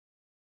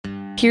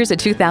Here's a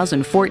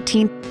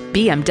 2014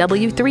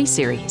 BMW 3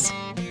 Series.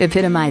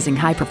 Epitomizing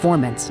high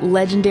performance,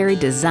 legendary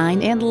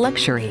design, and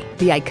luxury,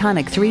 the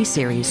iconic 3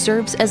 Series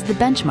serves as the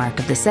benchmark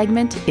of the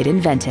segment it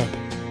invented.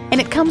 And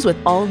it comes with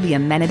all the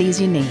amenities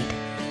you need: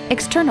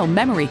 external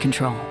memory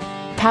control,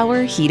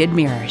 power heated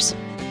mirrors,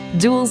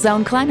 dual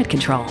zone climate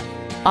control,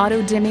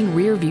 auto dimming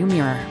rear view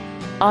mirror,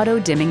 auto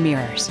dimming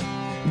mirrors,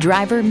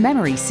 driver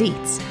memory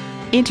seats,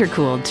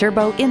 intercooled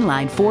turbo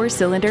inline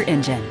 4-cylinder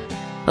engine,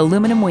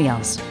 aluminum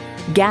wheels,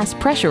 gas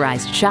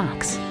pressurized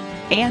shocks,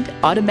 and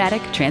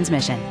automatic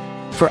transmission.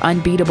 For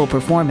unbeatable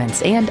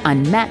performance and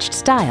unmatched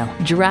style,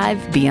 drive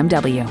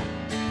BMW.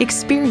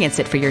 Experience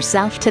it for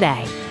yourself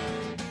today.